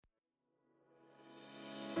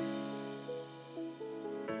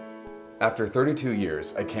After 32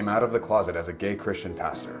 years, I came out of the closet as a gay Christian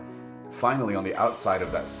pastor. Finally, on the outside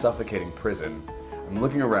of that suffocating prison, I'm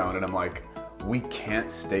looking around and I'm like, we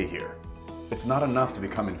can't stay here. It's not enough to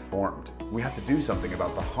become informed. We have to do something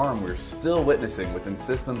about the harm we're still witnessing within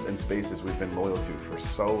systems and spaces we've been loyal to for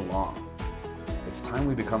so long. It's time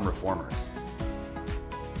we become reformers.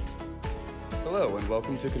 Hello, and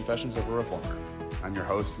welcome to Confessions of a Reformer. I'm your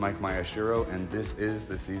host, Mike Mayashiro, and this is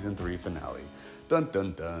the Season 3 finale. Dun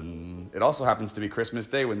dun dun. It also happens to be Christmas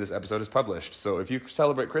Day when this episode is published, so if you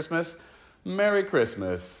celebrate Christmas, Merry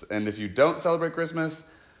Christmas. And if you don't celebrate Christmas,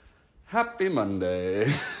 Happy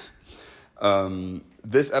Monday.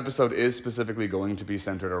 This episode is specifically going to be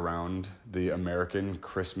centered around the American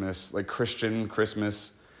Christmas, like Christian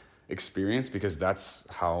Christmas experience, because that's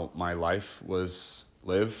how my life was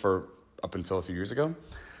lived for up until a few years ago.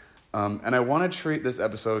 And I want to treat this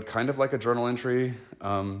episode kind of like a journal entry,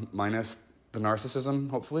 minus the narcissism,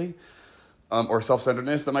 hopefully, or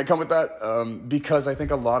self-centeredness that might come with that, because I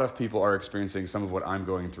think a lot of people are experiencing some of what I'm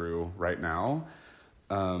going through right now.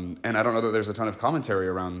 And I don't know that there's a ton of commentary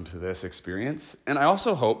around this experience. And I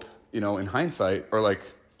also hope, in hindsight,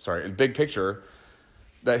 in big picture,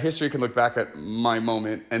 that history can look back at my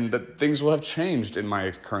moment and that things will have changed in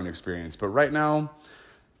my current experience. But right now,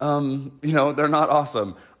 they're not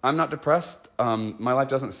awesome. I'm not depressed. My life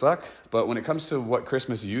doesn't suck. But when it comes to what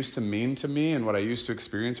Christmas used to mean to me and what I used to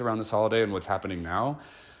experience around this holiday and what's happening now,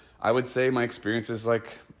 I would say my experience is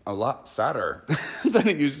like a lot sadder than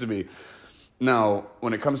it used to be. Now,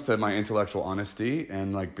 when it comes to my intellectual honesty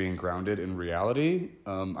and like being grounded in reality,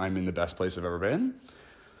 I'm in the best place I've ever been.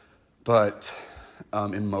 But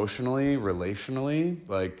emotionally, relationally,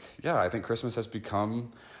 I think Christmas has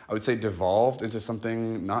become, I would say, devolved into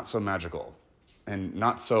something not so magical and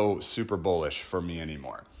not so super bullish for me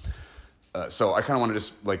anymore. So I kind of want to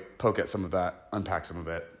just poke at some of that, unpack some of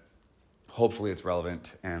it. Hopefully it's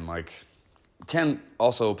relevant and can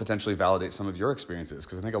also potentially validate some of your experiences,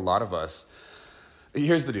 because I think a lot of us,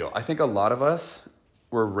 here's the deal. I think a lot of us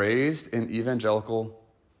were raised in evangelical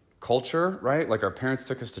culture, right? Like our parents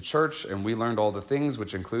took us to church and we learned all the things,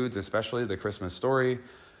 which includes especially the Christmas story,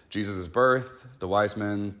 Jesus' birth, the wise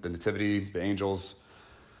men, the nativity, the angels,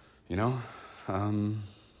 the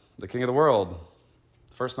king of the world,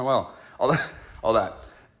 first Noel, all that.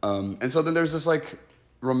 And so then there's this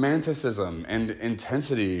romanticism and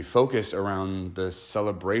intensity focused around the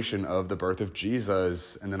celebration of the birth of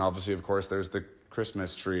Jesus. And then obviously, of course, there's the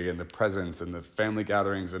Christmas tree and the presents and the family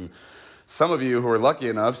gatherings. And some of you who are lucky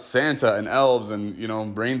enough, Santa and elves and,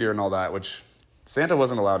 reindeer and all that, which Santa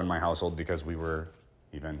wasn't allowed in my household because we were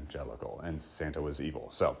evangelical and Santa was evil.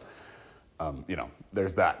 So,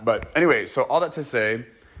 there's that. But anyway, so all that to say,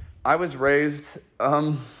 I was raised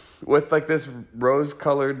with this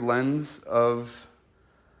rose-colored lens of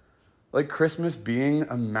Christmas being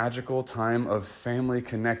a magical time of family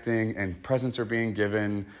connecting and presents are being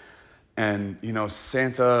given. And,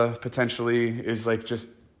 Santa potentially is just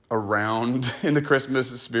around in the Christmas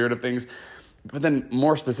spirit of things. But then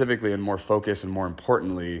more specifically and more focused and more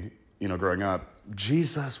importantly, growing up,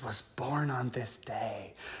 Jesus was born on this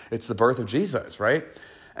day. It's the birth of Jesus, right?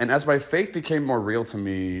 And as my faith became more real to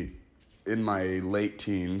me in my late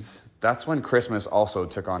teens, that's when Christmas also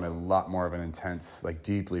took on a lot more of an intense,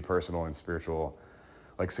 deeply personal and spiritual,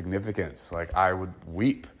 significance. I would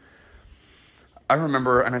weep. I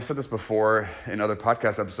remember, and I've said this before in other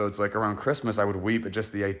podcast episodes, around Christmas, I would weep at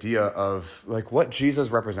just the idea of what Jesus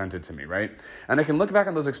represented to me, right? And I can look back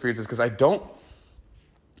on those experiences because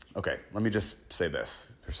okay, let me just say this.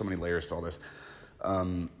 There's so many layers to all this.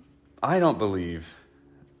 I don't believe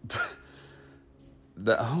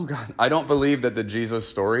I don't believe that the Jesus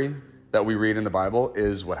story that we read in the Bible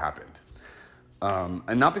is what happened.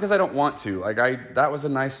 And not because I don't want to, that was a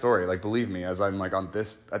nice story. Believe me, as I'm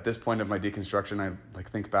at this point of my deconstruction, I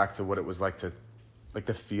think back to what it was to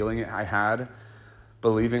the feeling I had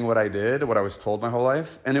believing what I did, what I was told my whole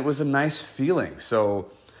life. And it was a nice feeling.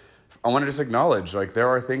 So I want to just acknowledge, there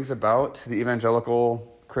are things about the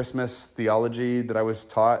evangelical Christmas theology that I was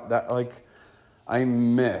taught that I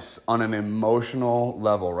miss on an emotional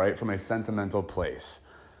level, right? From a sentimental place.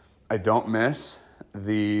 I don't miss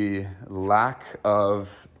the lack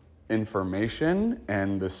of information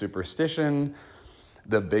and the superstition,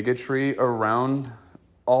 the bigotry around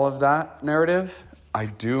all of that narrative. I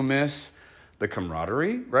do miss the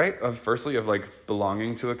camaraderie, right? Of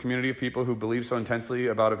belonging to a community of people who believe so intensely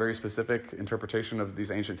about a very specific interpretation of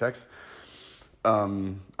these ancient texts.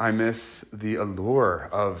 I miss the allure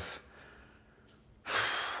of,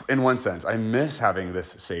 in one sense, I miss having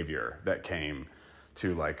this savior that came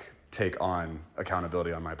to take on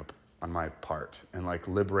accountability on my on my part and like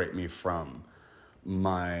liberate me from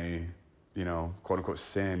my, you know, quote unquote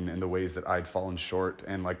sin and the ways that I'd fallen short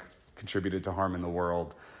and like contributed to harm in the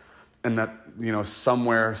world. And that, you know,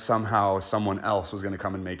 somewhere, somehow, someone else was going to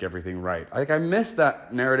come and make everything right. Like, I miss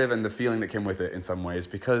that narrative and the feeling that came with it in some ways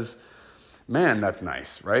because, man, that's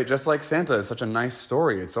nice, right? Just like Santa is such a nice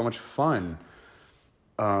story. It's so much fun.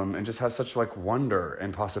 And just has such like wonder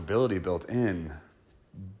and possibility built in.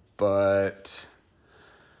 But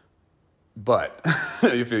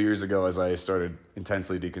a few years ago, as I started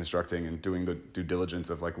intensely deconstructing and doing the due diligence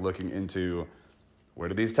of like looking into where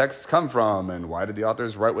did these texts come from and why did the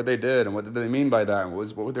authors write what they did and what did they mean by that and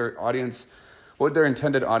what would their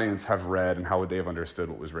intended audience have read and how would they have understood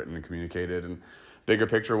what was written and communicated, and bigger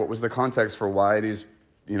picture, what was the context for why these,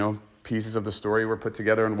 you know, pieces of the story were put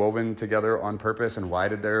together and woven together on purpose, and why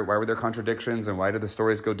were there contradictions, and why did the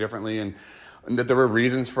stories go differently, and that there were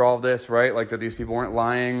reasons for all this, right? Like that these people weren't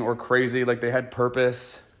lying or crazy, like they had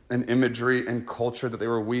purpose and imagery and culture that they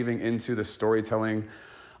were weaving into the storytelling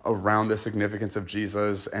around the significance of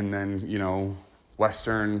Jesus. And then, you know,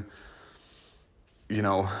 Western, you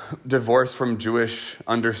know, divorce from Jewish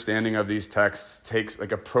understanding of these texts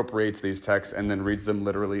appropriates these texts and then reads them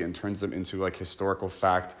literally and turns them into like historical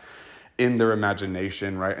fact in their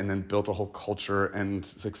imagination, right? And then built a whole culture and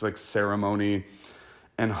like ceremony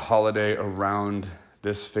and holiday around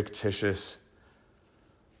this fictitious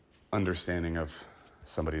understanding of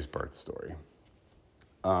somebody's birth story.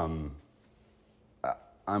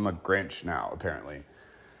 I'm a Grinch now, apparently.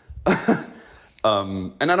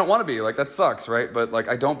 And I don't want to be, like, that sucks, right? But, like,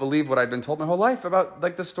 I don't believe what I've been told my whole life about,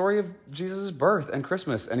 like, the story of Jesus' birth and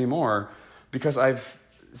Christmas anymore, because I've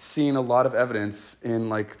seen a lot of evidence in,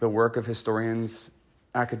 like, the work of historians,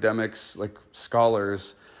 academics, like,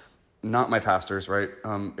 scholars, not my pastors, right?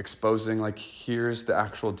 Exposing, like, here's the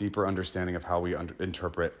actual deeper understanding of how we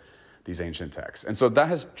interpret these ancient texts. And so that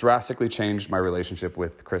has drastically changed my relationship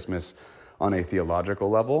with Christmas on a theological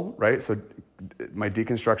level, right? So my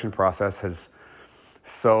deconstruction process has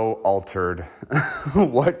so altered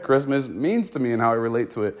what Christmas means to me and how I relate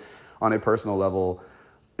to it on a personal level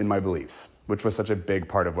in my beliefs, which was such a big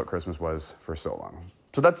part of what Christmas was for so long.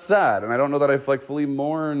 So that's sad, and I don't know that I've like fully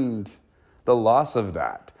mourned the loss of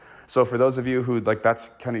that. So for those of you who like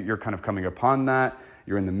you're kind of coming upon that,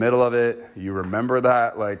 you're in the middle of it, you remember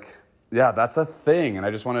that, like, yeah, that's a thing. And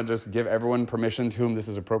I just want to give everyone permission to whom this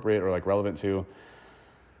is appropriate or like relevant to.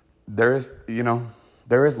 There is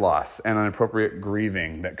loss and an appropriate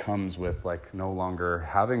grieving that comes with like no longer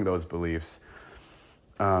having those beliefs.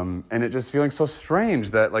 And it just feeling so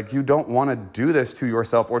strange that like you don't want to do this to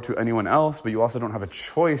yourself or to anyone else, but you also don't have a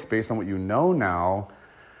choice based on what you know now.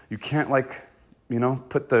 You can't like, you know,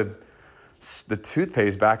 put the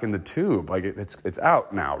toothpaste back in the tube. Like it's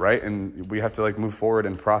out now, right? And we have to like move forward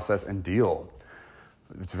and process and deal.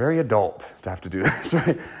 It's very adult to have to do this,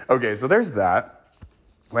 right? Okay, so there's that,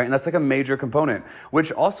 right? And that's like a major component,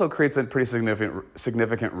 which also creates a pretty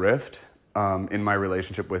significant rift in my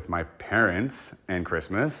relationship with my parents and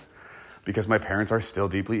Christmas, because my parents are still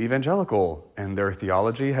deeply evangelical and their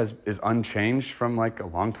theology is unchanged from like a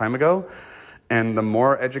long time ago. And the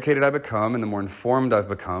more educated I become and the more informed I've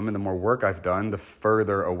become and the more work I've done, the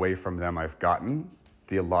further away from them I've gotten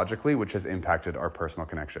theologically, which has impacted our personal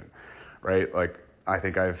connection, right? Like, I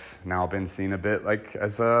think I've now been seen a bit like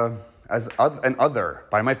as an other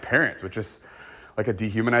by my parents, which is like a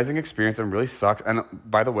dehumanizing experience and really sucked. And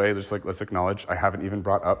by the way, just like, let's acknowledge, I haven't even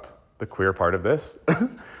brought up the queer part of this,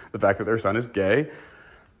 the fact that their son is gay.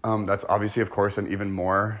 That's obviously, of course, an even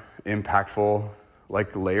more impactful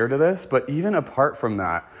like layer to this. But even apart from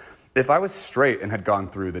that, if I was straight and had gone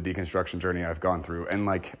through the deconstruction journey I've gone through and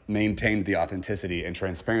like maintained the authenticity and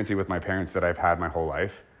transparency with my parents that I've had my whole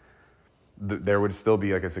life, there would still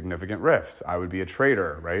be like a significant rift. I would be a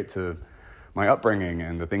traitor, right, to my upbringing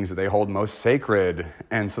and the things that they hold most sacred.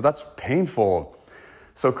 And so that's painful.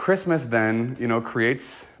 So Christmas then, you know,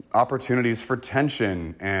 creates opportunities for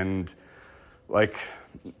tension and like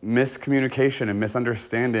miscommunication and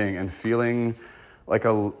misunderstanding and feeling like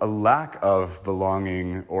a lack of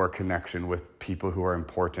belonging or connection with people who are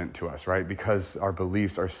important to us, right? Because our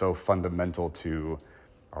beliefs are so fundamental to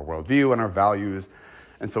our worldview and our values.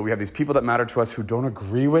 And so we have these people that matter to us who don't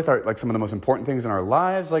agree with like some of the most important things in our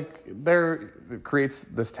lives. Like it creates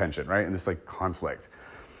this tension, right? And this like conflict.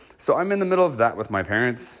 So I'm in the middle of that with my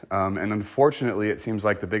parents. And unfortunately, it seems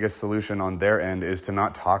like the biggest solution on their end is to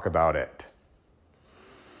not talk about it,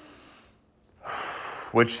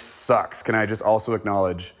 which sucks. Can I just also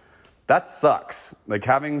acknowledge that sucks? Like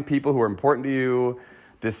having people who are important to you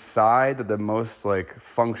decide that the most like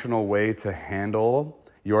functional way to handle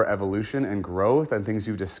your evolution and growth and things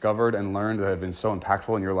you've discovered and learned that have been so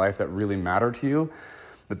impactful in your life that really matter to you,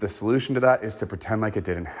 that the solution to that is to pretend like it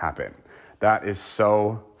didn't happen. That is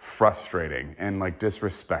so frustrating and like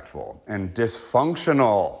disrespectful and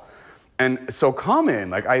dysfunctional and so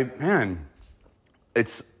common.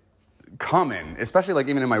 It's common, especially like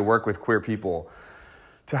even in my work with queer people,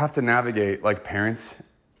 to have to navigate like parents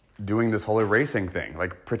doing this whole erasing thing,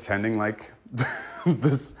 like pretending like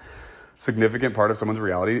this significant part of someone's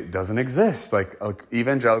reality doesn't exist. Like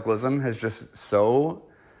evangelicalism has just so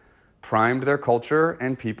primed their culture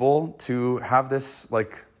and people to have this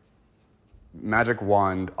like magic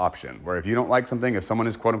wand option where if you don't like something, if someone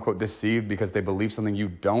is quote unquote deceived because they believe something you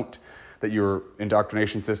don't, that your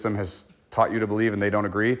indoctrination system has taught you to believe and they don't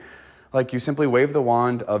agree, like you simply wave the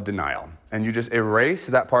wand of denial and you just erase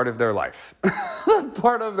that part of their life,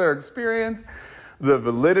 part of their experience, the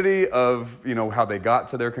validity of, how they got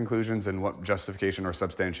to their conclusions and what justification or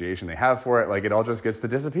substantiation they have for it. Like it all just gets to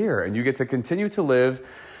disappear and you get to continue to live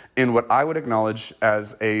in what I would acknowledge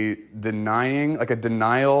as a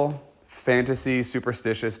denial, fantasy,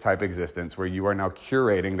 superstitious type existence where you are now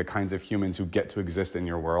curating the kinds of humans who get to exist in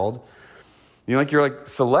your world. You're like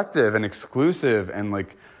selective and exclusive and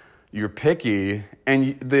like you're picky,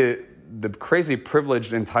 and the crazy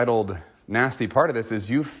privileged, entitled, nasty part of this is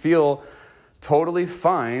you feel totally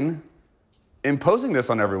fine imposing this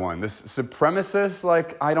on everyone. This supremacist,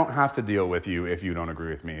 like, I don't have to deal with you if you don't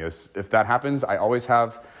agree with me. If that happens, I always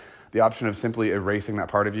have the option of simply erasing that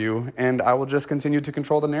part of you, and I will just continue to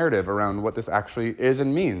control the narrative around what this actually is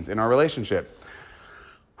and means in our relationship.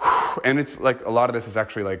 And it's like, a lot of this is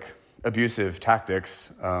actually like abusive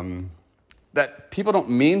tactics, that people don't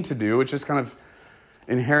mean to do. It's just kind of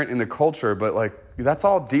inherent in the culture, but like that's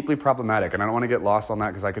all deeply problematic. And I don't want to get lost on that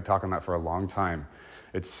because I could talk on that for a long time.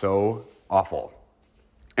 It's so awful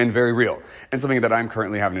and very real and something that I'm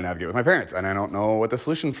currently having to navigate with my parents. And I don't know what the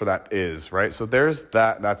solution for that is, right? So there's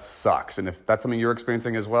that sucks. And if that's something you're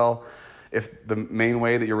experiencing as well, if the main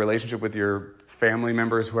way that your relationship with your family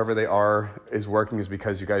members, whoever they are, is working is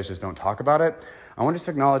because you guys just don't talk about it, I want to just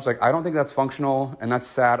acknowledge, like, I don't think that's functional and that's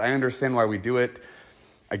sad. I understand why we do it.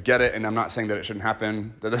 I get it. And I'm not saying that it shouldn't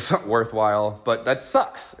happen, that it's not worthwhile, but that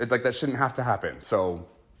sucks. It's like, that shouldn't have to happen. So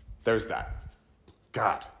there's that.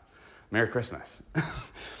 God, Merry Christmas.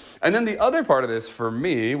 And then the other part of this for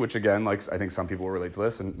me, which again, like, I think some people will relate to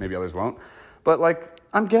this and maybe others won't, but like,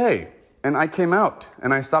 I'm gay and I came out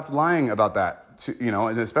and I stopped lying about that to,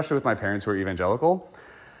 and especially with my parents who are evangelical.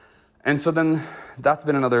 And so then that's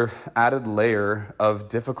been another added layer of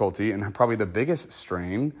difficulty and probably the biggest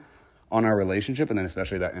strain on our relationship. And then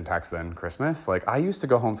especially that impacts then Christmas. Like, I used to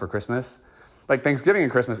go home for Christmas, like Thanksgiving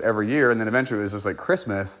and Christmas every year. And then eventually it was just like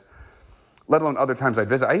Christmas, let alone other times I'd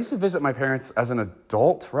visit. I used to visit my parents as an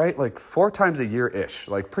adult, right? Like 4 times a year-ish,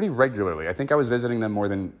 like pretty regularly. I think I was visiting them more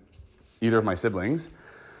than either of my siblings.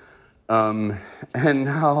 And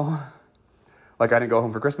now, like, I didn't go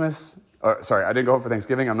home for Christmas. I didn't go home for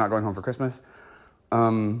Thanksgiving. I'm not going home for Christmas.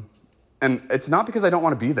 And it's not because I don't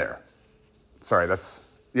want to be there. It's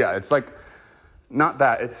like, not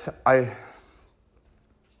that.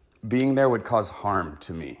 Being there would cause harm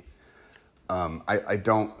to me. I'm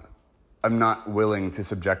not willing to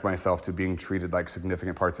subject myself to being treated like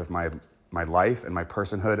significant parts of my life and my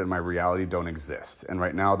personhood and my reality don't exist. And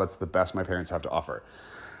right now, that's the best my parents have to offer.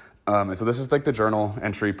 And so this is like the journal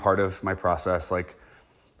entry part of my process. Like,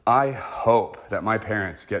 I hope that my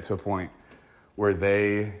parents get to a point where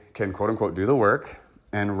they can, quote unquote, do the work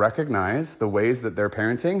and recognize the ways that their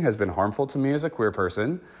parenting has been harmful to me as a queer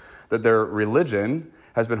person, that their religion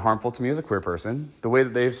has been harmful to me as a queer person, the way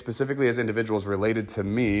that they've specifically as individuals related to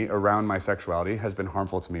me around my sexuality has been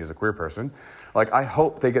harmful to me as a queer person. Like, I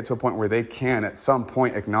hope they get to a point where they can at some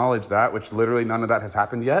point acknowledge that, which literally none of that has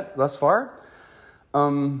happened yet thus far.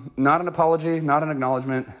 Not an apology, not an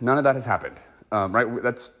acknowledgement, none of that has happened. Right?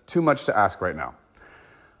 That's too much to ask right now.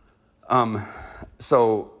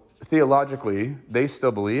 So theologically, they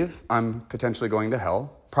still believe I'm potentially going to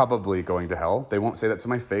hell, probably going to hell. They won't say that to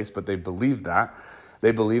my face, but they believe that.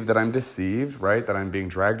 They believe that I'm deceived, right? That I'm being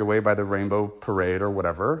dragged away by the rainbow parade or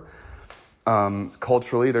whatever.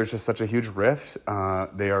 Culturally, there's just such a huge rift.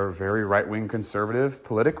 They are very right-wing conservative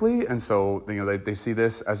politically, and so they see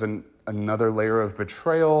this as another layer of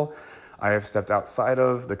betrayal. I have stepped outside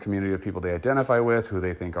of the community of people they identify with, who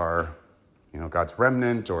they think are, God's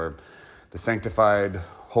remnant or the sanctified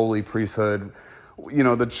holy priesthood,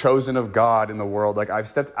 the chosen of God in the world. Like, I've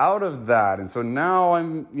stepped out of that. And so now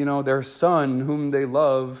I'm, their son whom they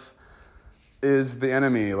love is the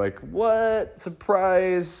enemy. Like, what?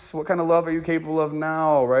 Surprise. What kind of love are you capable of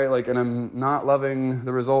now? Right? Like, and I'm not loving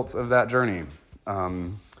the results of that journey.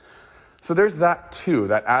 So there's that too,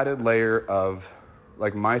 that added layer of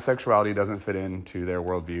like my sexuality doesn't fit into their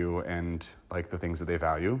worldview and like the things that they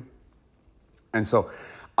value. And so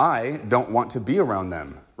I don't want to be around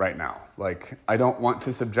them right now. Like I don't want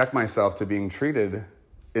to subject myself to being treated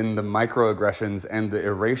in the microaggressions and the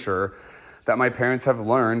erasure that my parents have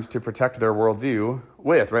learned to protect their worldview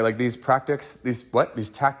with, right? Like these tactics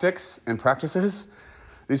and practices,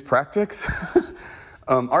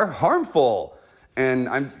 are harmful. And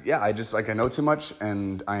I know too much,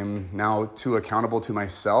 and I'm now too accountable to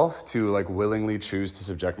myself to like willingly choose to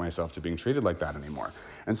subject myself to being treated like that anymore.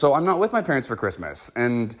 And so I'm not with my parents for Christmas.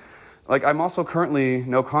 And like, I'm also currently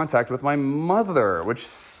no contact with my mother, which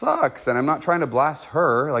sucks. And I'm not trying to blast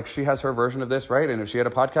her. Like she has her version of this, right? And if she had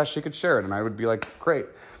a podcast, she could share it. And I would be like, great.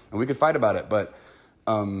 And we could fight about it. But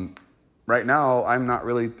right now, I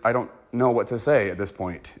don't know what to say at this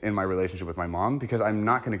point in my relationship with my mom, because I'm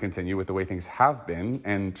not going to continue with the way things have been,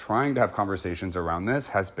 and trying to have conversations around this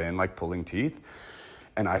has been like pulling teeth,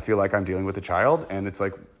 and I feel like I'm dealing with a child, and it's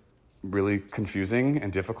like really confusing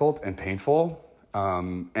and difficult and painful,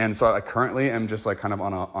 and so I currently am just like kind of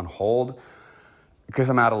on hold because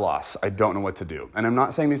I'm at a loss. I don't know what to do. And I'm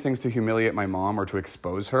not saying these things to humiliate my mom or to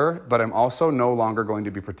expose her, but I'm also no longer going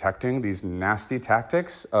to be protecting these nasty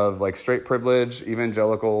tactics of like straight privilege,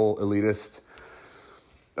 evangelical, elitist,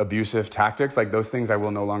 abusive tactics. Like those things I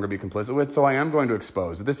will no longer be complicit with. So I am going to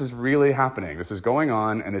expose that this is really happening. This is going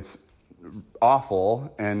on, and it's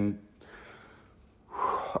awful. And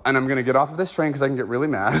I'm going to get off of this train because I can get really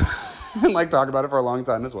mad and like talk about it for a long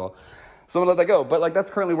time as well. So I'm gonna let that go, but like that's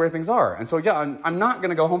currently where things are. And so yeah, I'm not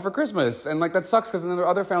gonna go home for Christmas, and like that sucks because then there are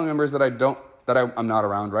other family members that I'm not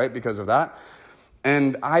around, right, because of that.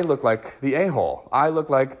 And I look like the a-hole. I look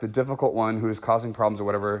like the difficult one who is causing problems or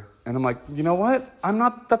whatever. And I'm like, you know what?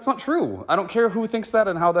 That's not true. I don't care who thinks that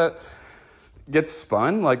and how that gets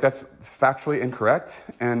spun. Like that's factually incorrect.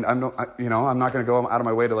 And I'm not gonna go out of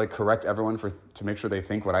my way to like correct everyone to make sure they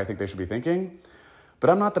think what I think they should be thinking. But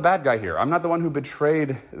I'm not the bad guy here. I'm not the one who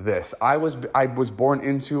betrayed this. I was born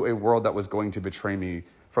into a world that was going to betray me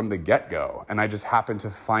from the get-go. And I just happened to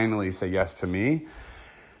finally say yes to me.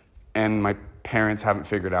 And my parents haven't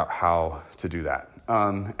figured out how to do that.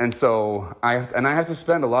 And so I have to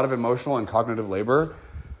spend a lot of emotional and cognitive labor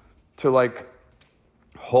to like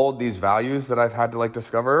hold these values that I've had to like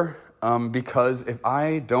discover. Because if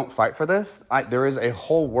I don't fight for this, there is a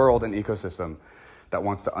whole world and ecosystem that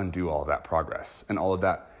wants to undo all of that progress and all of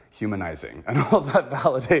that humanizing and all of that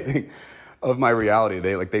validating of my reality.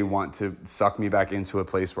 They want to suck me back into a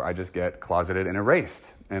place where I just get closeted and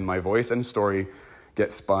erased, and my voice and story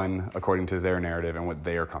get spun according to their narrative and what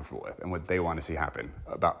they are comfortable with and what they want to see happen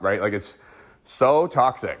right? Like it's so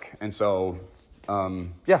toxic. And so,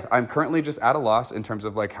 I'm currently just at a loss in terms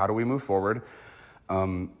of like, how do we move forward?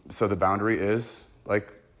 So the boundary is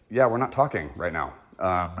like, we're not talking right now.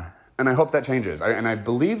 And I hope that changes. And I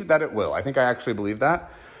believe that it will. I think I actually believe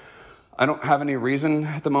that. I don't have any reason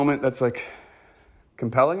at the moment that's like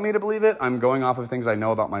compelling me to believe it. I'm going off of things I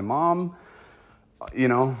know about my mom,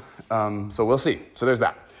 so we'll see. So there's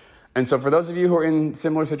that. And so for those of you who are in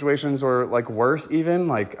similar situations or like worse even,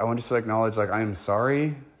 like I want just to acknowledge like I am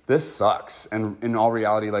sorry. This sucks. And in all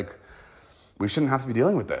reality, like we shouldn't have to be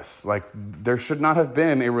dealing with this. Like there should not have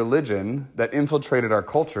been a religion that infiltrated our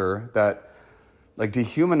culture that like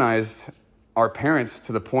dehumanized our parents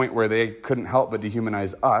to the point where they couldn't help but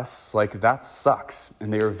dehumanize us. Like that sucks.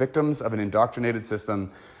 And they are victims of an indoctrinated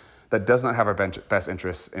system that does not have our best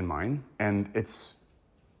interests in mind. And it's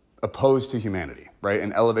opposed to humanity, right?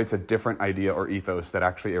 And elevates a different idea or ethos that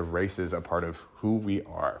actually erases a part of who we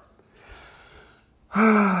are.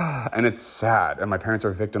 And it's sad. And my parents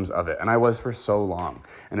are victims of it. And I was for so long.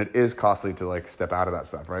 And it is costly to like step out of that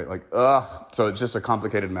stuff, right? Like, so it's just a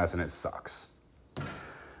complicated mess and it sucks.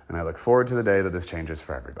 And I look forward to the day that this changes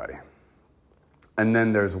for everybody. And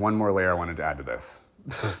then there's one more layer I wanted to add to this.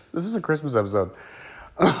 This is a Christmas episode.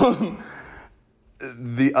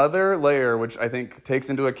 The other layer, which I think takes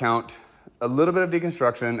into account a little bit of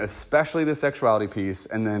deconstruction, especially the sexuality piece,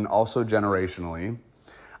 and then also generationally.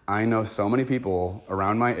 I know so many people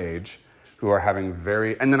around my age who are having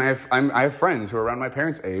and then I have friends who are around my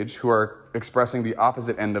parents' age who are expressing the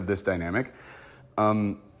opposite end of this dynamic.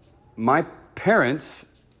 My parents,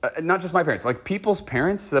 not just my parents, like people's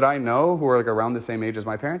parents that I know who are like around the same age as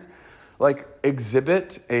my parents, like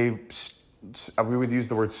exhibit we would use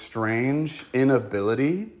the word strange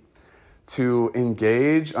inability to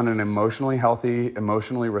engage on an emotionally healthy,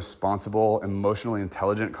 emotionally responsible, emotionally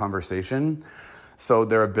intelligent conversation. So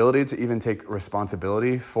their ability to even take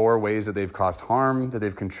responsibility for ways that they've caused harm, that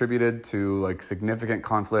they've contributed to like significant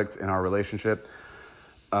conflict in our relationship,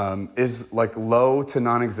 is like low to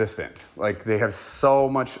non-existent. Like they have so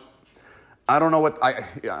much. I don't know what I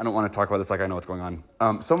don't want to talk about this like I know what's going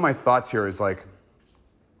on. Some of my thoughts here is like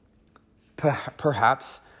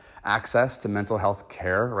perhaps access to mental health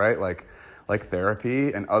care, right? Like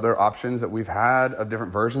therapy and other options that we've had of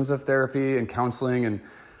different versions of therapy and counseling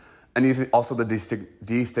and even also the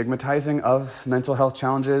destigmatizing of mental health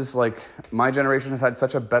challenges. Like my generation has had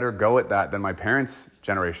such a better go at that than my parents'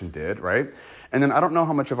 generation did, right? And then I don't know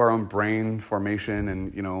how much of our own brain formation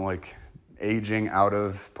and, like aging out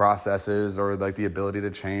of processes or like the ability to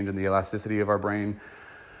change and the elasticity of our brain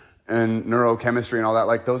and neurochemistry and all that,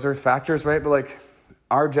 like those are factors, right? But like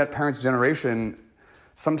our parents' generation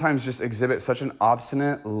sometimes just exhibit such an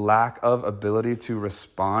obstinate lack of ability to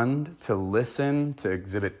respond, to listen, to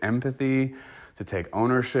exhibit empathy, to take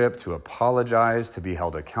ownership, to apologize, to be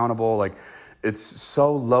held accountable. Like it's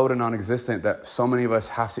so low to non-existent that so many of us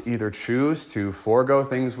have to either choose to forego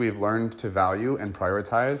things we've learned to value and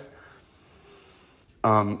prioritize,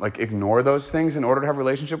 like ignore those things in order to have a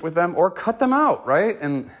relationship with them, or cut them out, right?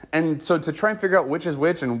 And so to try and figure out which is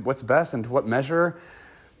which and what's best and to what measure,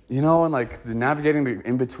 and like navigating the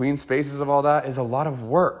in-between spaces of all that is a lot of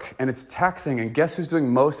work and it's taxing. And guess who's doing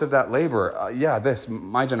most of that labor?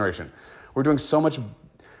 My generation. We're doing so much.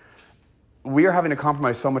 We are having to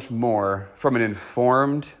compromise so much more from an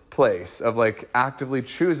informed place of like actively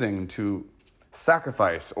choosing to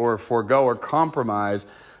sacrifice or forego or compromise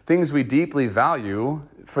things we deeply value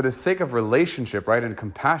for the sake of relationship, right, and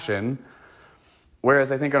compassion.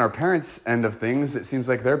 Whereas I think on our parents' end of things, it seems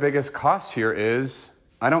like their biggest cost here is,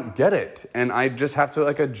 I don't get it. And I just have to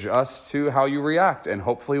like adjust to how you react. And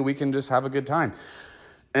hopefully we can just have a good time.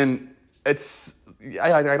 And I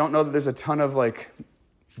don't know that there's a ton of like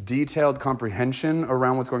detailed comprehension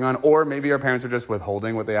around what's going on. Or maybe our parents are just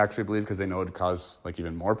withholding what they actually believe because they know it would cause like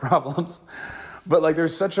even more problems. But like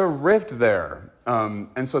there's such a rift there.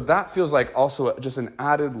 And so that feels like also just an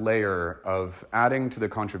added layer of adding to the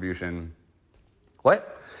contributing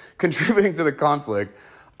to the conflict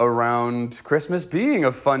around Christmas being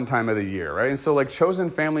a fun time of the year, right? And so like chosen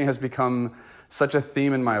family has become such a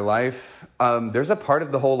theme in my life. There's a part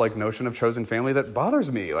of the whole like notion of chosen family that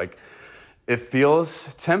bothers me. Like it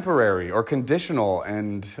feels temporary or conditional,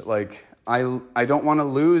 and like I don't want to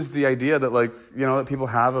lose the idea that like, that people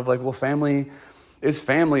have of like, well, family is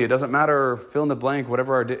family. It doesn't matter, fill in the blank,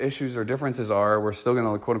 whatever our issues or differences are, we're still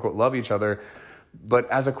going to quote unquote love each other.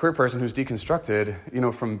 But as a queer person who's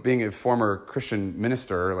deconstructed, from being a former Christian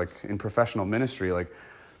minister, like in professional ministry, like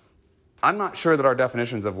I'm not sure that our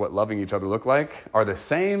definitions of what loving each other look like are the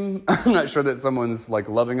same. I'm not sure that someone's like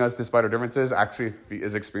loving us despite our differences actually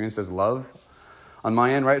is experienced as love on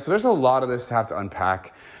my end, right? So there's a lot of this to have to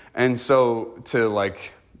unpack. And so to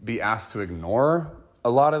like be asked to ignore a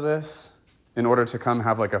lot of this in order to come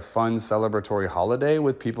have like a fun celebratory holiday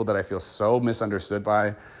with people that I feel so misunderstood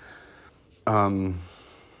by,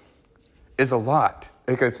 is a lot.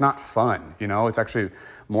 It's not fun, it's actually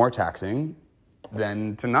more taxing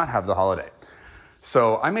than to not have the holiday.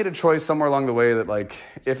 So I made a choice somewhere along the way that like,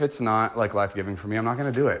 if it's not like life-giving for me, I'm not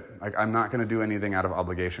going to do it. Like I'm not going to do anything out of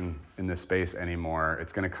obligation in this space anymore.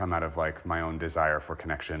 It's going to come out of like my own desire for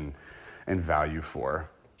connection and value for,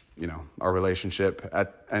 our relationship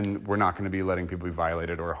and we're not going to be letting people be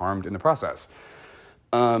violated or harmed in the process.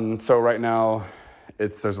 So right now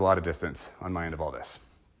there's a lot of distance on my end of all this.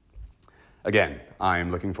 Again,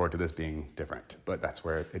 I'm looking forward to this being different, but that's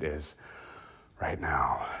where it is right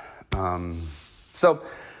now. So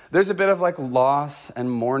there's a bit of like loss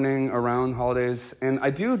and mourning around holidays. And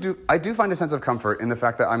I do find a sense of comfort in the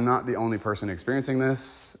fact that I'm not the only person experiencing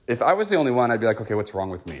this. If I was the only one, I'd be like, okay, what's wrong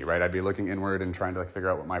with me, right? I'd be looking inward and trying to like figure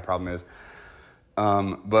out what my problem is.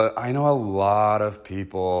 But I know a lot of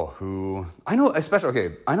people I know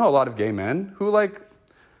a lot of gay men who like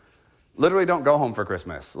literally don't go home for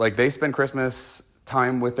Christmas. Like they spend Christmas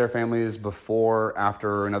time with their families before,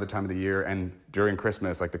 after, another time of the year, and during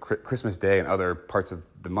Christmas, like the Christmas day and other parts of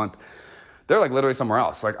the month, they're like literally somewhere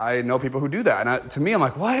else. Like I know people who do that. And to me, I'm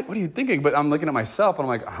like, what are you thinking? But I'm looking at myself and I'm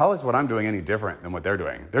like, how is what I'm doing any different than what they're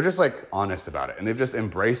doing? They're just like honest about it. And they've just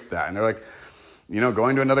embraced that. And they're like,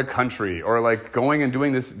 going to another country or like going and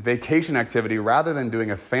doing this vacation activity rather than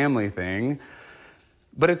doing a family thing.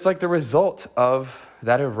 But it's like the result of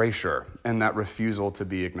that erasure and that refusal to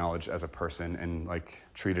be acknowledged as a person and like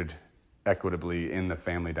treated equitably in the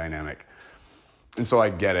family dynamic. And so I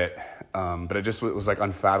get it, but it just was like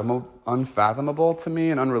unfathomable to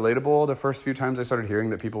me and unrelatable the first few times I started hearing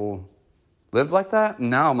that people lived like that. And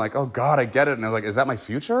now I'm like, oh God, I get it. And I was like, is that my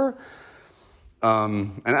future?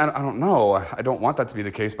 And I don't know. I don't want that to be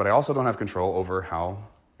the case, but I also don't have control over how,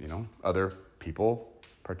 other people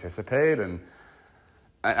participate. And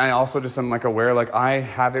I also just am like aware, like I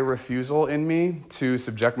have a refusal in me to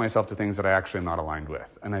subject myself to things that I actually am not aligned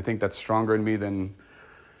with. And I think that's stronger in me than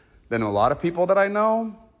a lot of people that I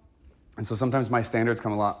know. And so sometimes my standards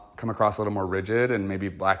come across a little more rigid and maybe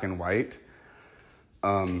black and white.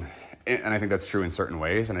 And I think that's true in certain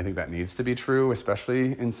ways. And I think that needs to be true,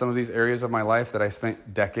 especially in some of these areas of my life that I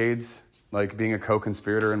spent decades like being a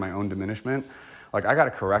co-conspirator in my own diminishment. Like I got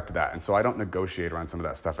to correct that. And so I don't negotiate around some of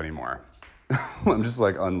that stuff anymore. I'm just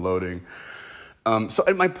like unloading. So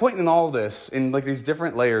my point in all this, in like these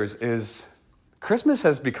different layers, is Christmas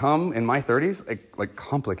has become, in my 30s, like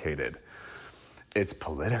complicated. It's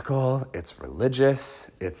political, it's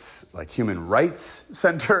religious, it's like human rights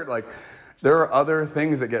centered. Like there are other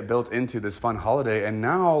things that get built into this fun holiday. And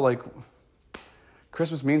now like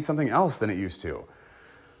Christmas means something else than it used to.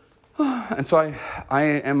 And so I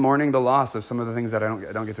am mourning the loss of some of the things that I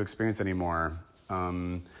don't get to experience anymore.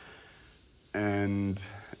 And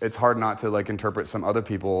it's hard not to like interpret some other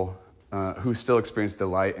people who still experience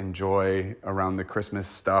delight and joy around the Christmas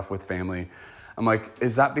stuff with family. I'm like,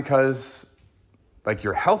 is that because like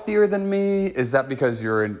you're healthier than me? Is that because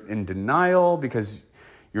you're in denial? Because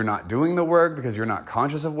you're not doing the work? Because you're not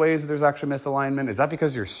conscious of ways that there's actually misalignment? Is that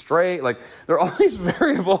because you're straight? Like there are all these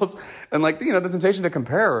variables and like, the temptation to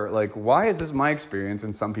compare, like, why is this my experience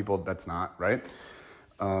and some people that's not, right?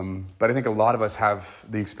 But I think a lot of us have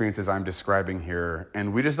the experiences I'm describing here,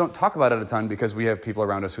 and we just don't talk about it a ton because we have people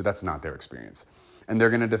around us who that's not their experience. And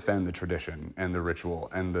they're going to defend the tradition and the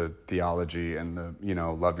ritual and the theology and the,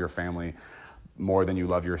 love your family more than you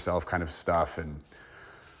love yourself kind of stuff. And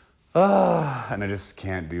I just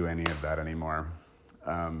can't do any of that anymore.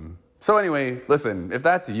 So anyway, listen, if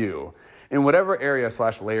that's you, in whatever area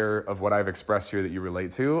 / layer of what I've expressed here that you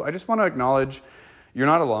relate to, I just want to acknowledge you're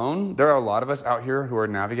not alone. There are a lot of us out here who are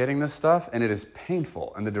navigating this stuff, and it is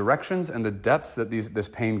painful. And the directions and the depths that this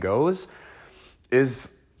pain goes is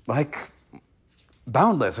like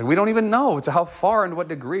boundless. And we don't even know to how far and what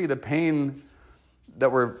degree the pain that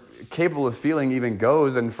we're capable of feeling even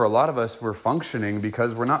goes. And for a lot of us, we're functioning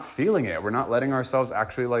because we're not feeling it. We're not letting ourselves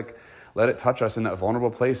actually like let it touch us in that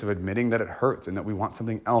vulnerable place of admitting that it hurts and that we want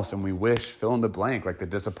something else and we wish, fill in the blank, like the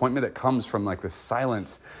disappointment that comes from like the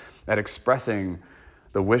silence, that expressing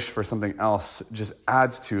the wish for something else just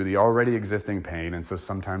adds to the already existing pain. And so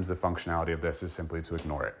sometimes the functionality of this is simply to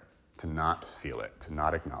ignore it, to not feel it, to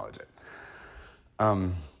not acknowledge it.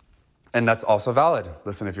 And that's also valid.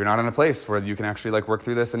 Listen, if you're not in a place where you can actually like work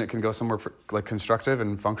through this and it can go somewhere like constructive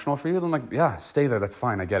and functional for you, then like, yeah, stay there. That's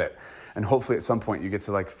fine. I get it. And hopefully at some point you get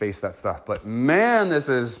to like face that stuff. But man, this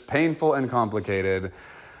is painful and complicated.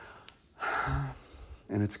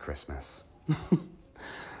 And it's Christmas.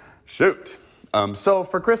 Shoot. So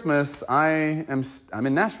for Christmas, I'm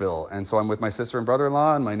in Nashville. And so I'm with my sister and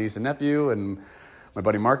brother-in-law and my niece and nephew and my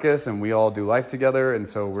buddy Marcus, and we all do life together. And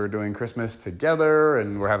so we're doing Christmas together,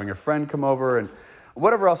 and we're having a friend come over, and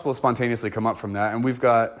whatever else will spontaneously come up from that. And we've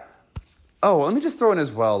got, let me just throw in as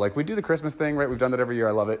well, like we do the Christmas thing, right? We've done that every year.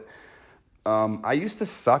 I love it. I used to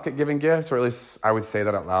suck at giving gifts, or at least I would say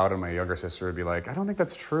that out loud, and my younger sister would be like, I don't think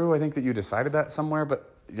that's true. I think that you decided that somewhere,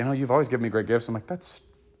 but you've always given me great gifts. I'm like, that's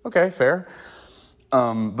okay, fair.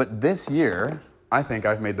 But this year, I think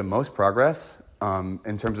I've made the most progress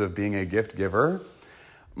in terms of being a gift giver.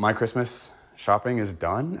 My Christmas shopping is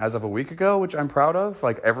done as of a week ago, which I'm proud of.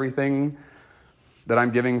 Like everything that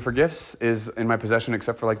I'm giving for gifts is in my possession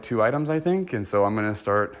except for like 2 items, I think. And so I'm going to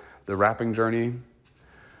start the wrapping journey.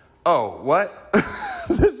 Oh, what?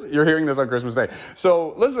 You're hearing this on Christmas Day.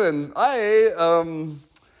 So listen, I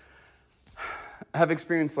have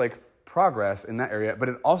experienced like progress in that area, but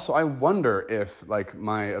it also, I wonder if like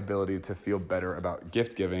my ability to feel better about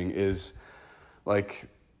gift giving is like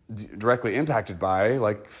directly impacted by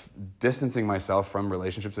like distancing myself from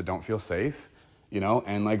relationships that don't feel safe,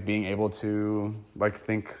 and like being able to like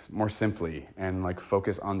think more simply and like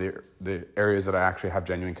focus on the areas that I actually have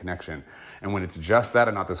genuine connection. And when it's just that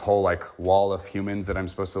and not this whole like wall of humans that I'm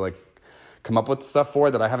supposed to like come up with stuff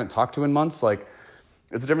for that I haven't talked to in months, like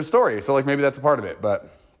it's a different story. So like maybe that's a part of it.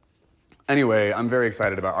 But anyway, I'm very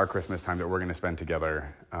excited about our Christmas time that we're going to spend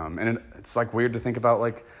together. And it's like weird to think about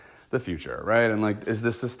like the future, right? And like, is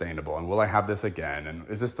this sustainable? And will I have this again? And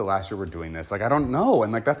is this the last year we're doing this? Like, I don't know.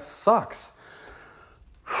 And like, that sucks.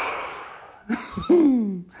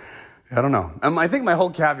 I don't know. I think my whole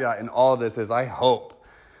caveat in all of this is I hope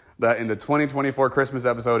that in the 2024 Christmas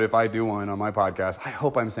episode, if I do one on my podcast, I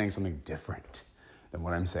hope I'm saying something different than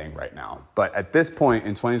what I'm saying right now. But at this point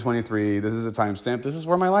in 2023, this is a timestamp. This is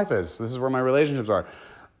where my life is. This is where my relationships are.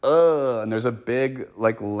 And there's a big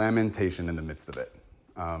like lamentation in the midst of it.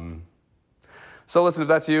 So listen, if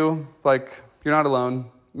that's you, like you're not alone.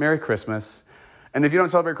 Merry Christmas. And if you don't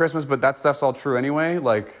celebrate Christmas, but that stuff's all true anyway,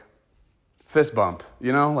 like fist bump,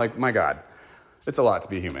 you know, like my God, it's a lot to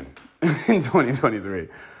be human in 2023.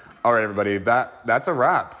 All right, everybody, that's a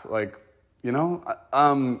wrap. Like, you know,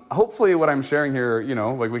 hopefully what I'm sharing here, you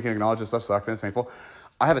know, like we can acknowledge this stuff sucks and it's painful.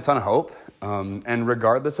 I have a ton of hope. And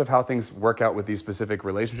regardless of how things work out with these specific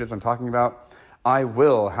relationships I'm talking about, I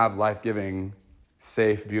will have life-giving,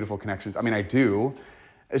 safe, beautiful connections. I mean, I do.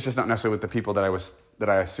 It's just not necessarily with the people that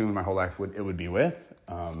I assumed my whole life it would be with.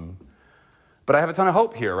 But I have a ton of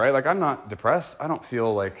hope here, right? Like I'm not depressed. I don't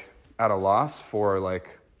feel like at a loss for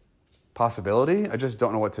like possibility. I just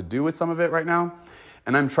don't know what to do with some of it right now.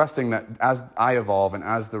 And I'm trusting that as I evolve and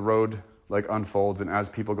as the road like unfolds and as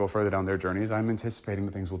people go further down their journeys, I'm anticipating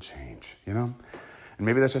that things will change, you know? And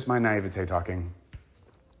maybe that's just my naivete talking.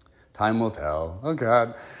 Time will tell. Oh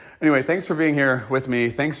God. Anyway, thanks for being here with me.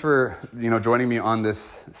 Thanks for, you know, joining me on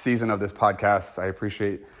this season of this podcast. I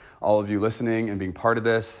appreciate all of you listening and being part of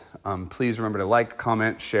this. Please remember to like,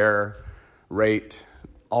 comment, share, rate,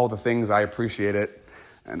 all the things. I appreciate it.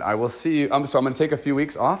 And I will see you. So I'm going to take a few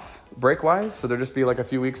weeks off break-wise. So there'll just be like a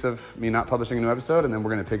few weeks of me not publishing a new episode, and then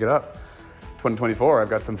we're going to pick it up. 2024, I've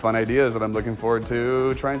got some fun ideas that I'm looking forward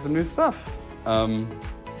to trying some new stuff.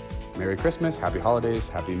 Merry Christmas, Happy Holidays,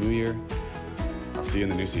 Happy New Year. I'll see you in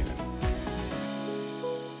the new season.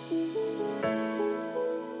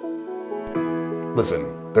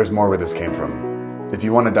 Listen, there's more where this came from. If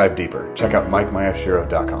you want to dive deeper, check out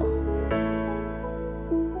MikeMyashiro.com.